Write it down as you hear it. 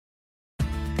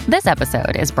This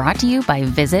episode is brought to you by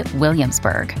Visit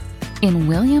Williamsburg. In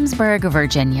Williamsburg,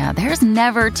 Virginia, there's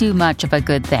never too much of a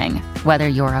good thing. Whether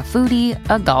you're a foodie,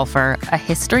 a golfer, a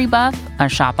history buff, a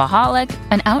shopaholic,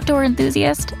 an outdoor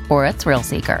enthusiast, or a thrill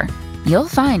seeker, you'll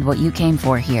find what you came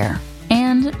for here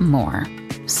and more.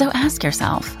 So ask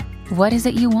yourself, what is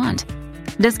it you want?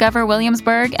 Discover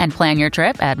Williamsburg and plan your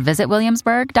trip at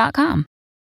visitwilliamsburg.com.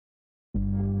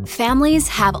 Families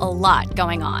have a lot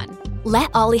going on.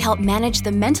 Let Ollie help manage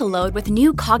the mental load with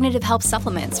new cognitive help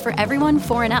supplements for everyone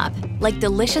 4 and up, like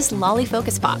delicious Lolly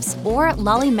Focus Pops or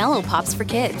Lolly Mellow Pops for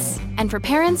kids. And for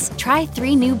parents, try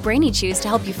 3 new Brainy Chews to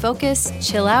help you focus,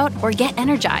 chill out, or get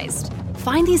energized.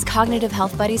 Find these cognitive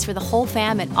health buddies for the whole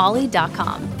fam at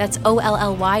ollie.com. That's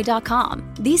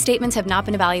OLLY.com. These statements have not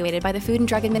been evaluated by the Food and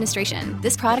Drug Administration.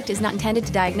 This product is not intended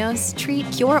to diagnose, treat,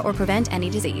 cure, or prevent any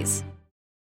disease.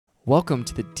 Welcome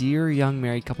to the Dear Young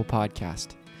Married Couple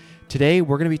podcast. Today,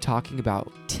 we're going to be talking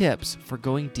about tips for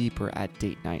going deeper at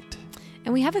date night.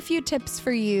 And we have a few tips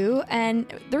for you.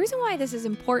 And the reason why this is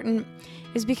important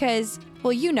is because,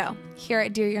 well, you know, here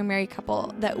at Dear Young Married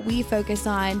Couple that we focus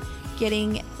on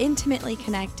getting intimately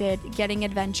connected, getting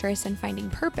adventurous, and finding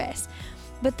purpose.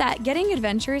 But that getting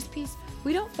adventurous piece,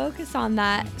 we don't focus on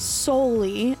that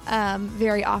solely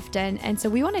very often. And so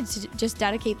we wanted to just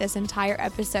dedicate this entire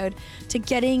episode to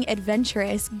getting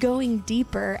adventurous, going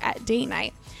deeper at date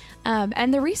night.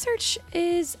 And the research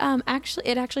is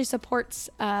actually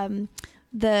supports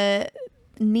the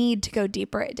need to go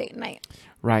deeper at date night.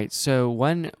 Right. So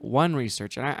one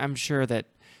research, and I'm sure that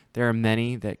there are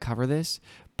many that cover this,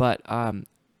 but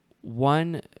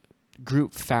one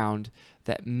group found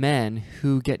that men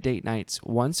who get date nights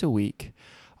once a week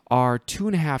are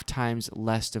 2.5 times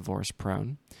less divorce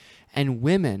prone, and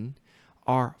women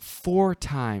are 4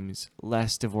 times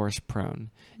less divorce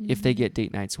prone if they get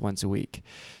date nights once a week.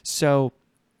 So,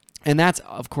 and that's,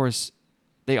 of course,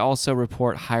 they also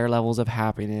report higher levels of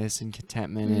happiness and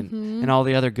contentment and all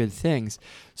the other good things.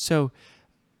 So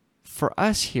for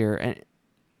us here, and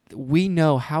we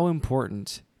know how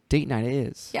important date night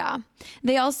is. Yeah.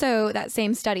 They also, that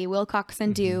same study, Wilcox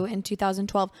and Dew in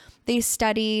 2012, they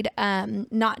studied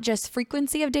not just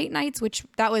frequency of date nights, which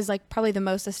that was like probably the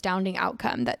most astounding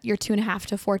outcome, that you're 2.5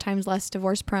 to 4 times less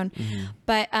divorce prone.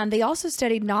 But they also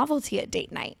studied novelty at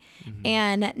date night.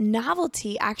 And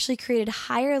novelty actually created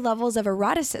higher levels of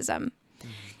eroticism.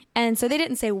 And so they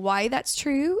didn't say why that's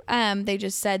true. They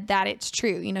just said that it's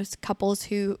true. You know, couples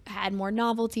who had more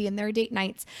novelty in their date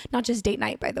nights, not just date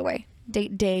night, by the way,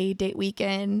 date day, date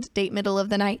weekend, date middle of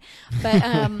the night, but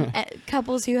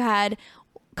couples who had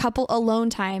couple alone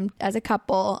time as a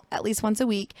couple at least once a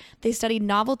week, they studied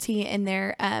novelty in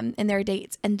their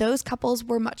dates, and those couples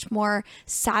were much more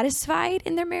satisfied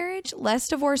in their marriage, less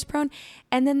divorce prone,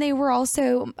 and then they were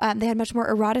also they had much more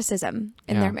eroticism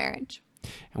in their marriage.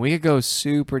 And we could go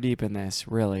super deep in this,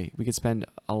 really. We could spend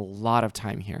a lot of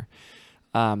time here.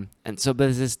 And so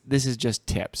this is just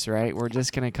tips, right? We're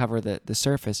just going to cover the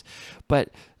surface. But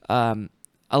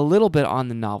a little bit on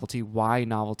the novelty, why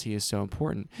novelty is so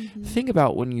important. Think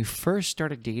about when you first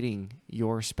started dating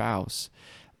your spouse.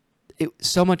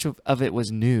 So much of it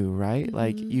was new, right?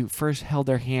 Like you first held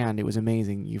their hand, it was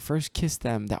amazing. You first kissed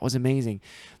them, that was amazing.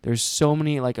 There's so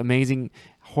many like amazing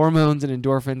hormones and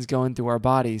endorphins going through our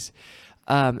bodies.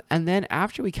 And then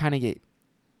after we kind of get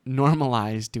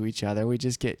normalized to each other, we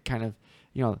just get kind of,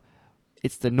 you know,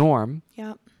 it's the norm.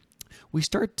 Yeah. We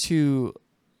start to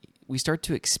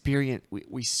experience,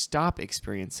 we stop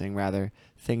experiencing rather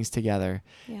things together.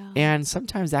 Yeah. And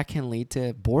sometimes that can lead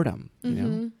to boredom, you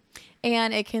know?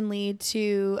 And it can lead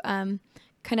to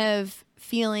kind of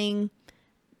feeling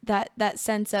that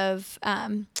sense of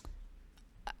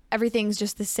everything's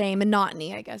just the same.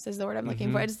 Monotony, I guess, is the word I'm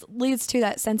looking for. It just leads to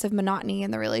that sense of monotony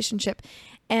in the relationship.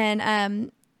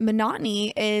 And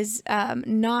monotony is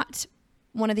not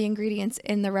one of the ingredients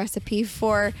in the recipe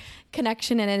for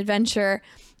connection and adventure.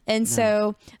 And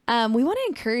so we want to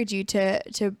encourage you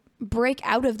to break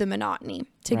out of the monotony,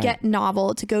 to get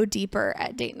novel, to go deeper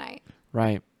at date night.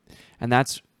 Right. And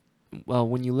that's, well,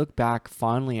 when you look back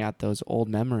fondly at those old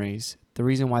memories, the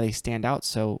reason why they stand out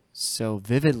so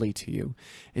vividly to you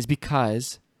is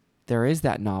because there is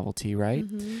that novelty, right?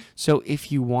 So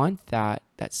if you want that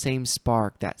same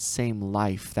spark, that same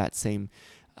life, that same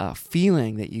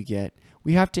feeling that you get,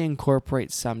 we have to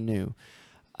incorporate some new.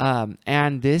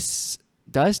 And this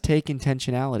does take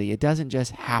intentionality. It doesn't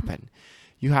just happen.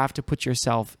 You have to put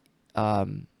yourself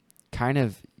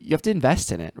you have to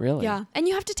invest in it, really. Yeah. And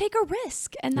you have to take a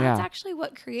risk. And that's actually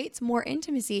what creates more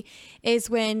intimacy, is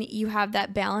when you have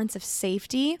that balance of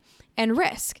safety and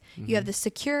risk. You have the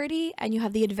security and you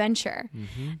have the adventure.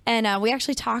 And we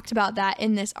actually talked about that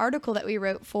in this article that we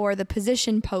wrote for the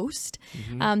Position Post.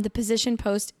 The Position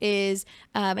Post is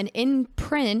an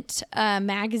in-print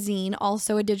magazine,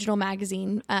 also a digital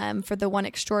magazine for the One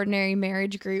Extraordinary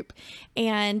Marriage group.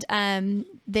 And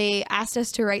they asked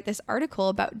us to write this article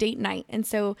about date night. And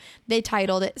so they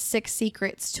titled it 6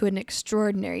 Secrets to an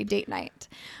Extraordinary Date Night.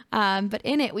 But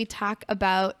in it, we talk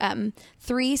about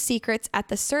 3 secrets at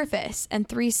the surface and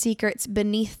 3 secrets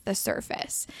beneath the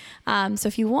surface. So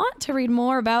if you want to read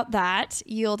more about that,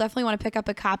 you'll definitely want to pick up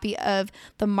a copy of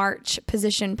the March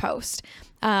Position Post,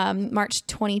 March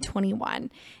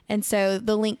 2021. And so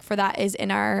the link for that is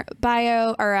in our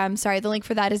bio, or the link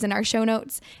for that is in our show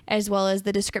notes, as well as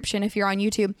the description if you're on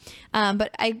YouTube.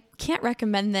 But I can't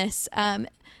recommend this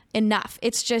enough.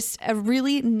 It's just a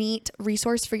really neat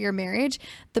resource for your marriage.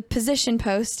 The Position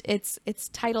Post, it's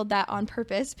titled that on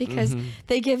purpose because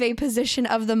they give a position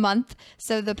of the month.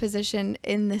 So the position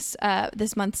in this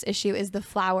month's issue is the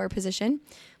flower position,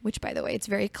 which, by the way, it's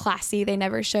very classy. They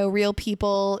never show real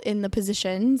people in the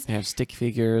positions. They have stick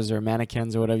figures or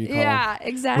mannequins or whatever you call them. Yeah,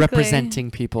 exactly.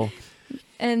 Representing people.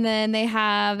 And then they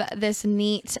have this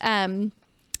neat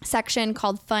section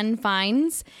called Fun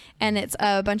Finds, and it's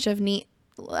a bunch of neat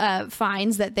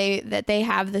finds that they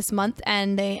have this month,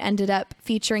 and they ended up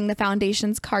featuring the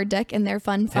Foundation's card deck in their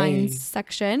Fun Finds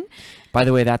section. By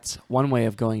the way, that's one way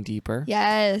of going deeper.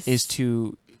 Yes. Is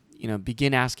to,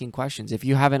 begin asking questions. If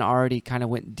you haven't already kind of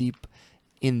went deep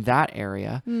in that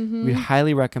area, we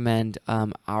highly recommend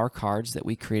our cards that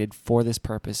we created for this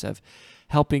purpose of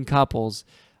helping couples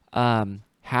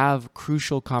have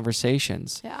crucial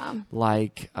conversations. Yeah.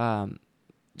 Like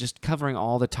just covering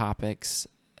all the topics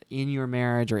in your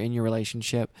marriage or in your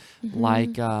relationship,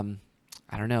 like, partner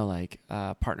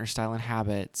style and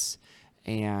habits,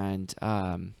 and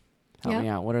help me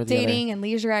out. What are the dating and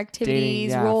leisure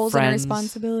activities, roles and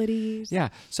responsibilities? Yeah.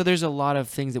 So there's a lot of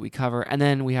things that we cover. And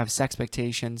then we have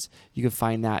Sexpectations. You can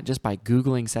find that just by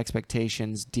Googling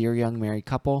Sexpectations, Dear Young Married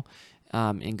Couple,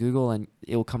 in Google, and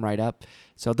it will come right up.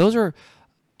 So those are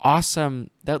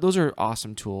awesome. Those are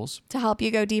awesome tools to help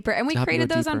you go deeper. And we created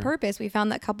those on purpose. We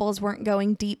found that couples weren't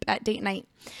going deep at date night.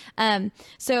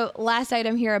 So last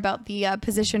item here about the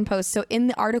Position Post. So in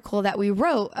the article that we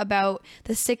wrote about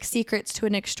the 6 secrets to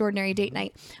an extraordinary date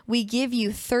night, we give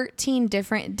you 13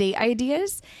 different date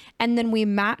ideas, and then we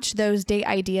match those date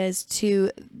ideas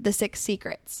to the 6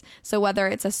 secrets. So whether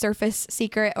it's a surface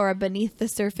secret or a beneath the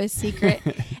surface secret,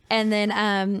 and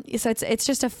then so it's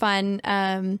just a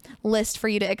fun list for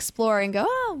you to explore and go,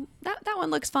 oh, that one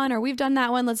looks fun, or we've done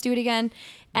that one, let's do it again.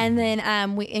 And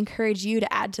then we encourage you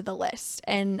to add to the list,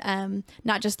 and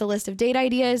not just the list of date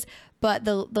ideas, but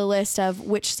the list of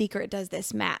which secret does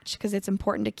this match, because it's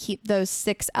important to keep those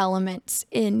 6 elements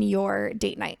in your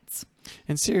date nights.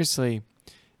 And seriously,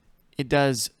 it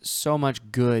does so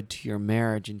much good to your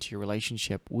marriage and to your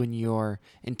relationship when you're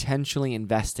intentionally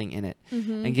investing in it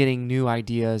and getting new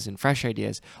ideas and fresh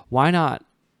ideas. Why not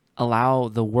allow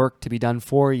the work to be done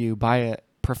for you by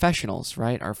professionals,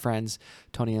 right? Our friends,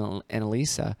 Tony and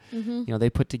Elisa, they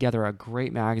put together a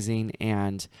great magazine,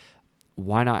 and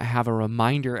why not have a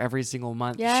reminder every single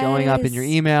month showing up in your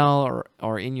email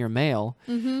or in your mail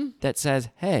that says,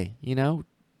 hey,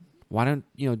 why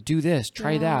don't, do this,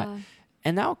 try that.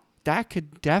 And now that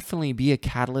could definitely be a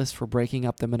catalyst for breaking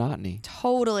up the monotony.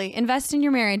 Totally. Invest in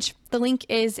your marriage. The link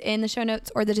is in the show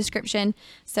notes or the description.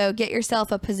 So get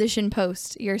yourself a Position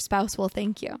Post. Your spouse will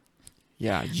thank you.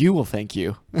 Yeah, you will thank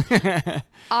you.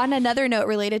 On another note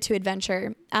related to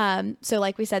adventure, so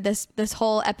like we said, this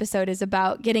whole episode is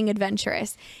about getting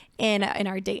adventurous in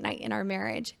our date night, in our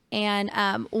marriage. And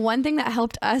one thing that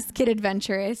helped us get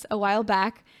adventurous a while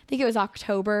back, I think it was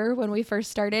October when we first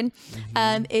started,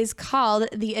 is called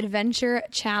the Adventure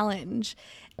Challenge.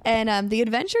 And the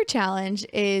Adventure Challenge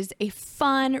is a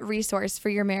fun resource for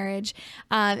your marriage.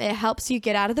 It helps you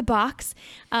get out of the box.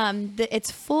 It's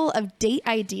full of date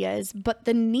ideas. But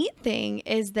the neat thing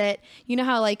is that, you know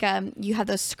how you have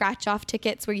those scratch off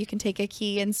tickets where you can take a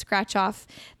key and scratch off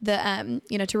the,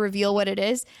 to reveal what it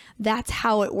is. That's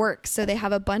how it works. So they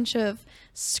have a bunch of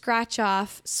scratch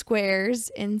off squares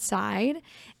inside.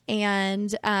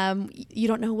 And you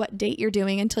don't know what date you're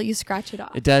doing until you scratch it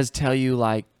off. It does tell you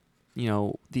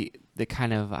the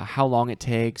kind of how long it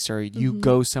takes, or you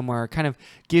go somewhere, kind of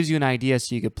gives you an idea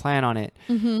so you could plan on it.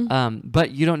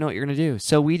 But you don't know what you're going to do.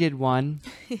 So we did one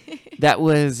that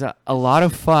was a lot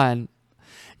of fun.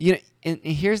 And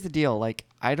here's the deal.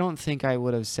 I don't think I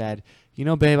would have said,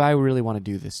 babe, I really want to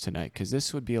do this tonight because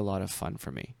this would be a lot of fun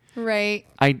for me. Right.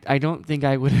 I don't think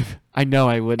I would have. I know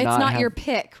I would It's not. not have, your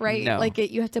pick, right? No. Like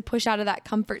you have to push out of that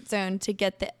comfort zone to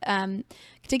get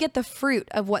the fruit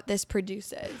of what this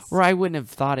produces. Or I wouldn't have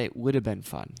thought it would have been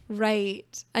fun.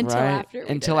 Right. Until right? after.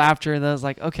 Until after, and I was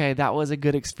like, okay, that was a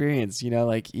good experience.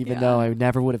 Like even though I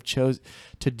never would have chose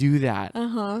to do that.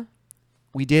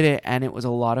 We did it, and it was a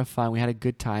lot of fun. We had a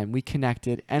good time. We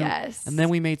connected, and then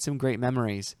we made some great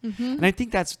memories. And I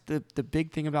think that's the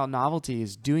big thing about novelty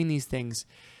is doing these things,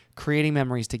 creating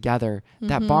memories together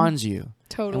that bonds you.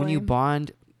 Totally. And when you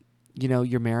bond,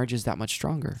 your marriage is that much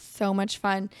stronger. So much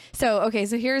fun. So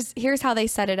here's how they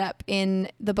set it up in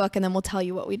the book, and then we'll tell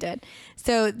you what we did.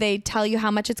 So they tell you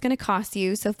how much it's going to cost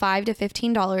you. So $5 to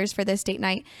 $15 for this date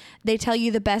night. They tell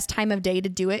you the best time of day to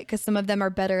do it, because some of them are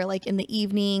better like in the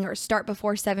evening or start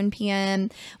before 7 p.m.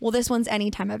 Well, this one's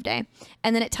any time of day.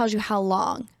 And then it tells you how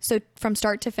long. So from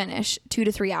start to finish, 2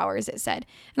 to 3 hours, it said.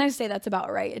 And I say that's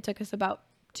about right. It took us about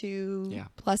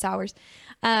 2+ hours.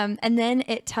 And then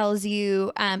it tells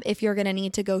you if you're going to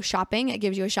need to go shopping. It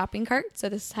gives you a shopping cart. So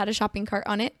this had a shopping cart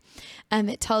on it.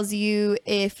 It tells you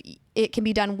if it can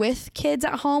be done with kids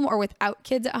at home or without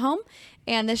kids at home.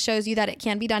 And this shows you that it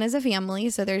can be done as a family.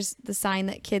 So there's the sign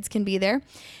that kids can be there.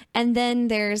 And then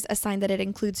there's a sign that it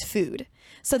includes food.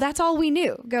 So that's all we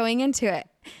knew going into it.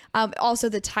 Also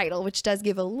the title, which does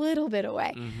give a little bit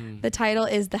away. The title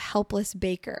is The Helpless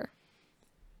Baker.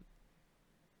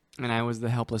 And I was the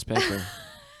helpless baker.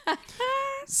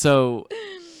 So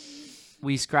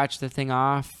we scratched the thing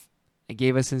off. It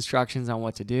gave us instructions on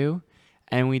what to do,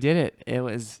 and we did it. It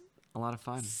was a lot of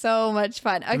fun. So much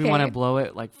fun. Okay. Do we want to blow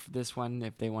it like this one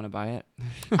if they want to buy it?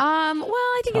 Well,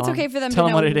 I think it's okay for them to tell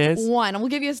know them what it is. One. We'll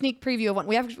give you a sneak preview of one.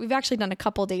 We've actually done a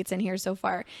couple dates in here so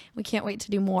far. We can't wait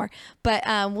to do more. But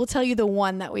we'll tell you the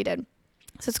one that we did.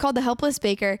 So it's called The Helpless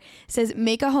Baker. It says,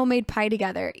 make a homemade pie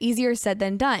together. Easier said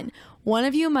than done. One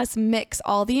of you must mix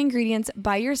all the ingredients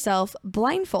by yourself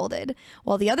blindfolded,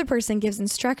 while the other person gives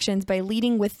instructions by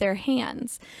leading with their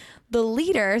hands. The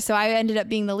leader, so I ended up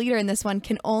being the leader in this one,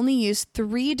 can only use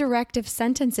 3 directive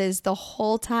sentences the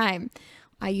whole time.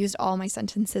 I used all my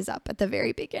sentences up at the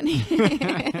very beginning.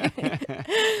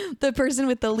 The person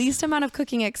with the least amount of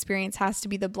cooking experience has to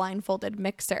be the blindfolded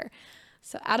mixer.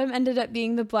 So Adam ended up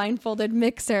being the blindfolded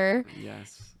mixer.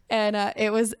 Yes. And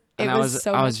it was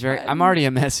so much fun. I'm already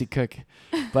a messy cook,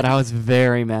 but I was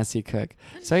very messy cook.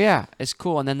 So yeah, it's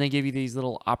cool. And then they give you these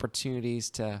little opportunities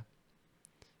to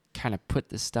kind of put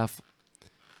this stuff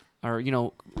or,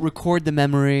 record the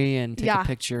memory and take a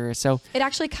picture. So it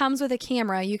actually comes with a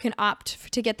camera. You can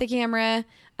opt to get the camera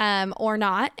or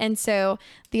not. And so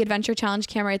the Adventure Challenge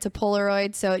camera, it's a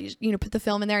Polaroid. So, put the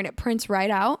film in there and it prints right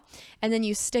out. And then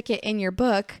you stick it in your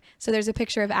book. So there's a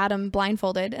picture of Adam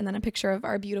blindfolded and then a picture of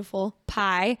our beautiful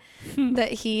pie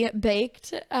that he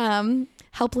baked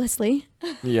helplessly.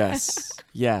 Yes.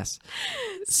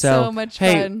 So much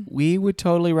fun. We would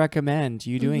totally recommend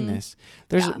you doing this.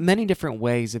 There's many different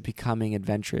ways of becoming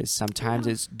adventurous. Sometimes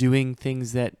it's doing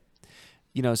things that,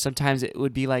 sometimes it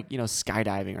would be like,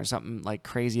 skydiving or something like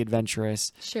crazy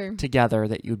adventurous together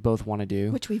that you would both want to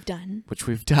do. Which we've done.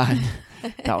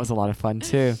 That was a lot of fun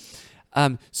too.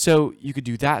 So you could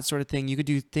do that sort of thing. You could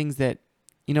do things that,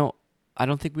 I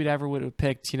don't think we'd ever would have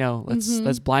picked,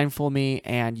 let's blindfold me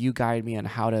and you guide me on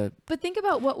how to. But think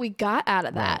about what we got out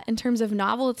of that in terms of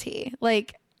novelty.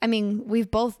 Like, we've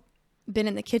both been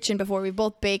in the kitchen before. We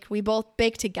both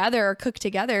bake together or cook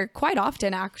together quite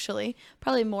often, actually,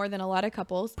 probably more than a lot of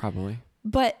couples. Probably.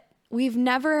 But we've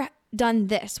never done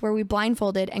this where we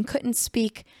blindfolded and couldn't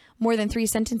speak more than 3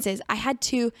 sentences. I had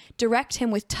to direct him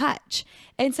with touch.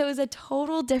 And so it was a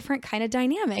total different kind of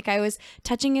dynamic. I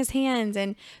touching his hands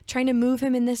and trying to move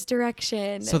him in this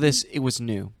direction. So it was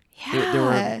new.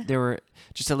 Yeah. There were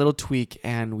just a little tweak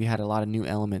and we had a lot of new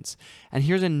elements. And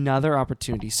here's another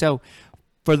opportunity. So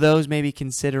for those maybe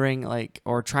considering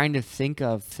or trying to think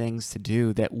of things to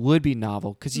do that would be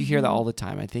novel, because you hear that all the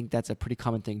time. I think that's a pretty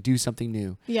common thing. Do something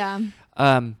new. Yeah.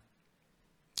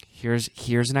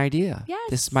 Here's an idea. Yes.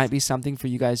 This might be something for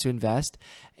you guys to invest.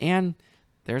 And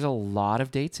there's a lot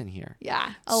of dates in here.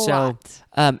 Yeah, a lot.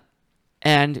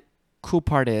 And cool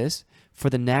part is for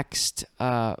the next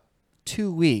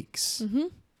 2 weeks.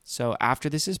 So after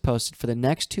this is posted, for the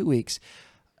next 2 weeks,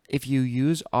 if you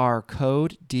use our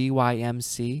code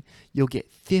DYMC, you'll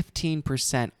get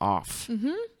 15% off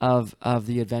of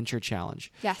the Adventure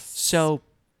Challenge. Yes. So,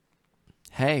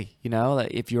 hey,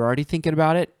 if you're already thinking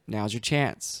about it, now's your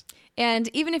chance. And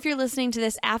even if you're listening to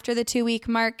this after the 2-week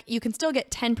mark, you can still get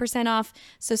 10% off.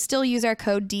 So still use our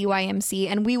code DYMC,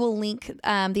 and we will link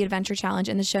the Adventure Challenge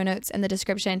in the show notes and the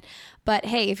description. But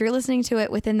hey, if you're listening to it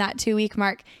within that 2-week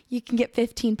mark, you can get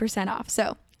 15% off.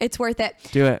 So It's worth it.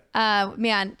 Do it.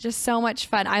 Man, just so much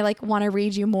fun. I want to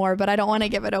read you more, but I don't want to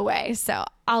give it away. So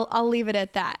I'll leave it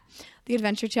at that. The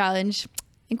Adventure Challenge.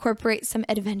 Incorporate some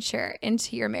adventure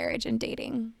into your marriage and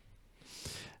dating.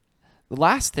 The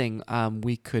last thing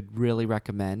we could really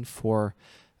recommend for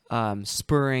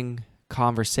spurring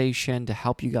conversation to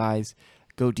help you guys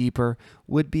go deeper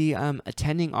would be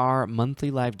attending our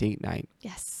monthly live date night.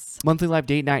 Yes. Monthly live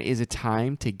date night is a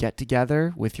time to get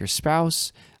together with your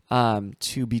spouse,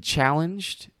 to be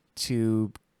challenged,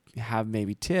 to have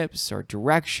maybe tips or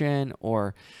direction,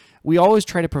 or we always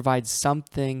try to provide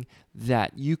something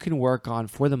that you can work on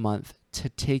for the month to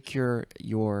take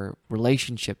your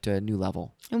relationship to a new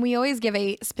level. And we always give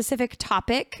a specific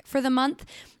topic for the month.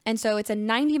 And so it's a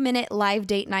 90-minute live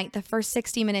date night. The first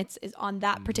 60 minutes is on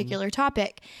that particular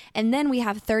topic. And then we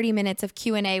have 30 minutes of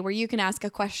Q&A where you can ask a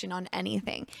question on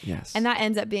anything. Yes. And that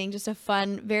ends up being just a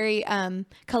fun, very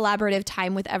collaborative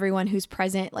time with everyone who's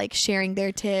present, sharing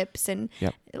their tips and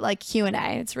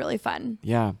Q&A. It's really fun.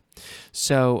 Yeah.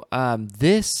 So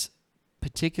this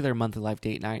particular monthly live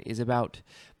date night is about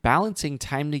balancing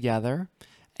time together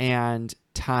and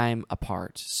time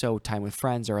apart. So time with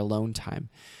friends or alone time.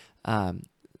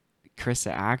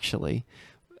 Carissa actually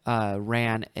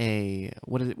ran a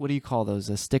what do you call those?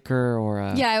 A sticker or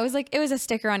a it was a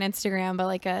sticker on Instagram,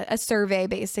 but a survey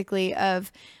basically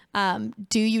of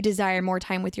do you desire more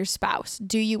time with your spouse?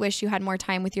 Do you wish you had more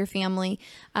time with your family?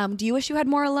 Do you wish you had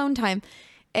more alone time?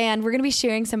 And we're going to be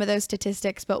sharing some of those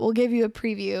statistics, but we'll give you a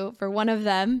preview for one of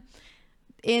them.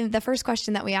 In the first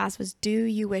question that we asked was, do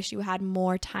you wish you had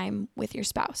more time with your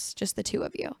spouse? Just the two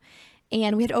of you.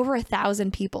 And we had over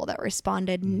 1,000 people that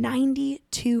responded.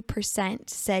 92%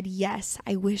 said, yes,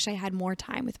 I wish I had more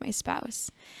time with my spouse.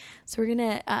 So we're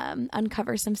going to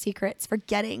uncover some secrets for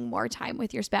getting more time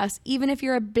with your spouse, even if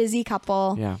you're a busy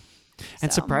couple. Yeah.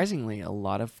 And surprisingly, a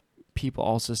lot of people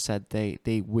also said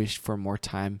they wished for more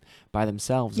time by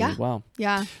themselves as well.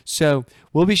 Yeah. So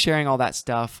we'll be sharing all that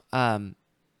stuff.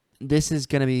 This is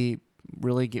going to be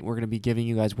we're going to be giving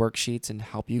you guys worksheets and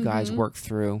help you guys work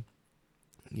through,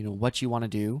 what you want to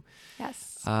do.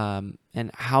 Yes. And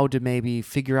how to maybe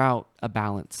figure out a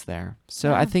balance there.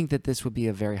 So I think that this would be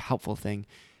a very helpful thing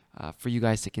for you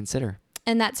guys to consider.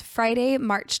 And that's Friday,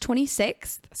 March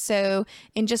 26th. So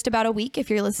in just about a week, if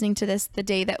you're listening to this the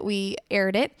day that we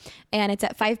aired it, and it's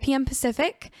at 5 p.m.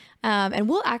 Pacific. And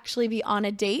we'll actually be on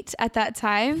a date at that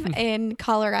time in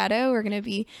Colorado. We're going to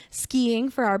be skiing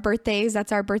for our birthdays.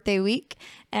 That's our birthday week.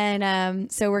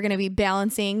 And so we're going to be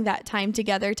balancing that time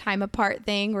together, time apart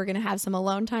thing. We're going to have some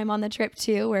alone time on the trip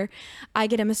too, where I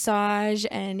get a massage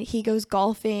and he goes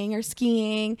golfing or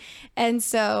skiing. And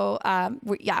so,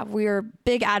 we're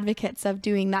big advocates of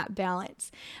doing that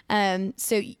balance.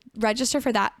 So register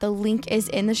for that. The link is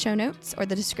in the show notes or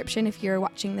the description if you're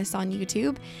watching this on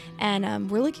YouTube. And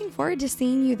we're looking forward to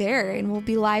seeing you there, and we'll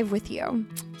be live with you.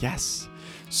 Yes.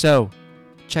 So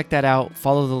check that out.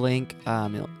 Follow the link.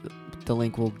 The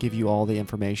link will give you all the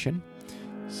information.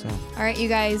 So, all right, you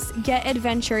guys, get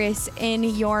adventurous in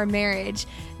your marriage.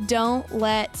 Don't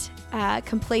let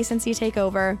complacency take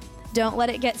over. Don't let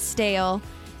it get stale.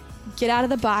 Get out of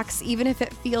the box, even if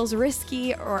it feels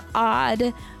risky or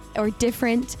odd or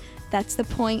different. That's the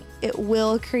point. It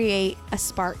will create a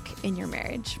spark in your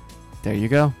marriage. There you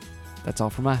go. That's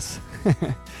all from us.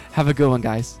 Have a good one,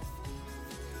 guys.